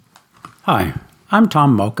Hi, I'm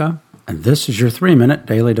Tom Mocha, and this is your 3-minute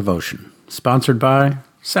daily devotion, sponsored by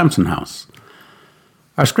Samson House.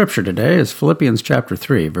 Our scripture today is Philippians chapter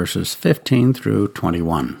 3, verses 15 through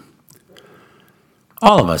 21.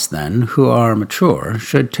 All of us, then, who are mature,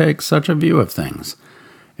 should take such a view of things.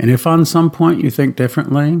 And if on some point you think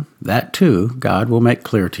differently, that too God will make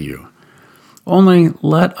clear to you. Only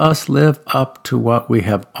let us live up to what we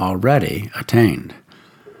have already attained.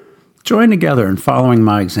 Join together in following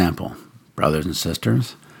my example, brothers and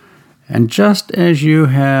sisters, and just as you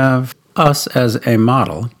have us as a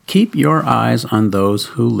model, keep your eyes on those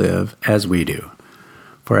who live as we do.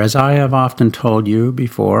 For as I have often told you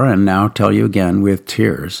before, and now tell you again with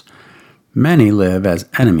tears, many live as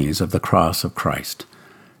enemies of the cross of Christ.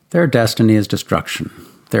 Their destiny is destruction,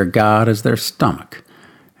 their God is their stomach,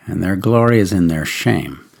 and their glory is in their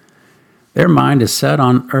shame. Their mind is set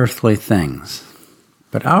on earthly things,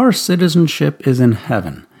 but our citizenship is in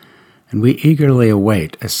heaven, and we eagerly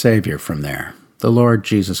await a Savior from there, the Lord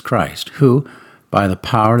Jesus Christ, who, by the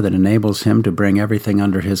power that enables him to bring everything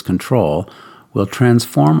under his control, will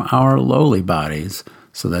transform our lowly bodies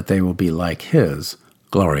so that they will be like his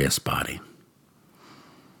glorious body.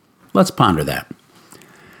 Let's ponder that.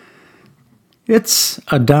 It's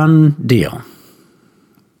a done deal.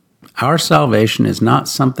 Our salvation is not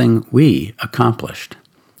something we accomplished.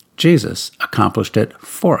 Jesus accomplished it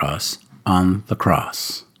for us on the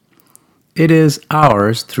cross. It is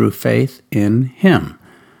ours through faith in him.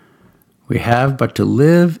 We have but to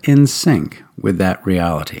live in sync with that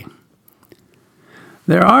reality.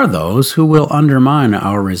 There are those who will undermine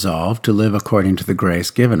our resolve to live according to the grace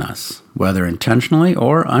given us, whether intentionally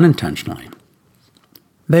or unintentionally.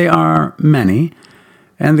 They are many,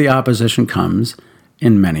 and the opposition comes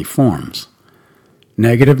in many forms.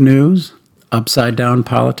 Negative news, upside-down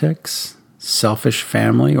politics, selfish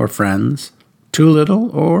family or friends, too little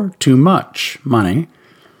or too much money,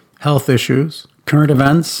 health issues, current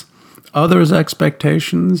events, others'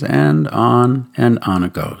 expectations, and on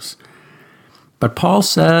it goes. But Paul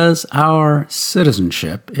says our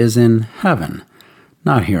citizenship is in heaven,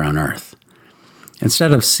 not here on earth.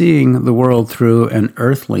 Instead of seeing the world through an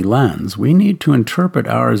earthly lens, we need to interpret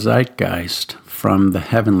our zeitgeist from the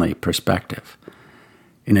heavenly perspective.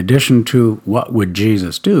 In addition to what would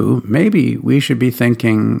Jesus do, maybe we should be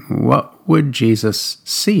thinking, what would Jesus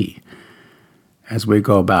see as we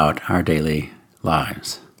go about our daily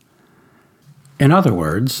lives? In other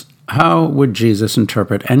words, how would Jesus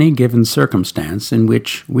interpret any given circumstance in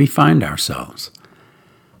which we find ourselves?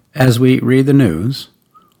 As we read the news,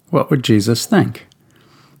 what would Jesus think?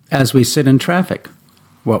 As we sit in traffic,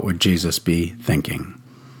 what would Jesus be thinking?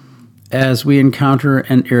 As we encounter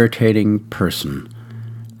an irritating person,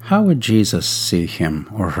 how would Jesus see him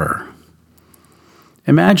or her?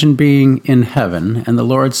 Imagine being in heaven and the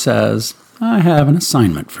Lord says, I have an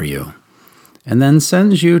assignment for you, and then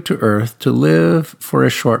sends you to earth to live for a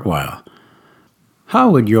short while. How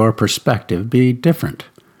would your perspective be different?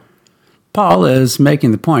 Paul is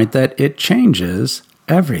making the point that it changes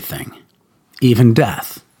everything, even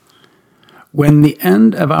death. When the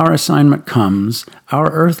end of our assignment comes,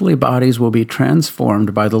 our earthly bodies will be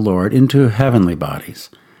transformed by the Lord into heavenly bodies.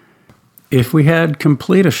 If we had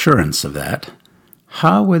complete assurance of that,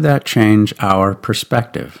 how would that change our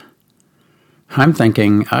perspective? I'm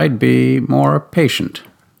thinking I'd be more patient,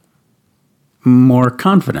 more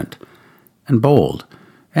confident, and bold,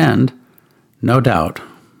 and, no doubt,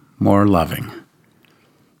 more loving.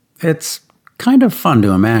 It's kind of fun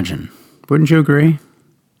to imagine, wouldn't you agree?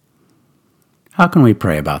 How can we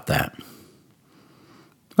pray about that?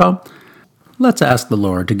 Well, let's ask the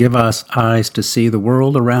Lord to give us eyes to see the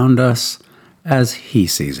world around us as he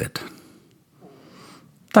sees it.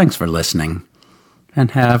 Thanks for listening,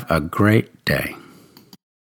 and have a great day.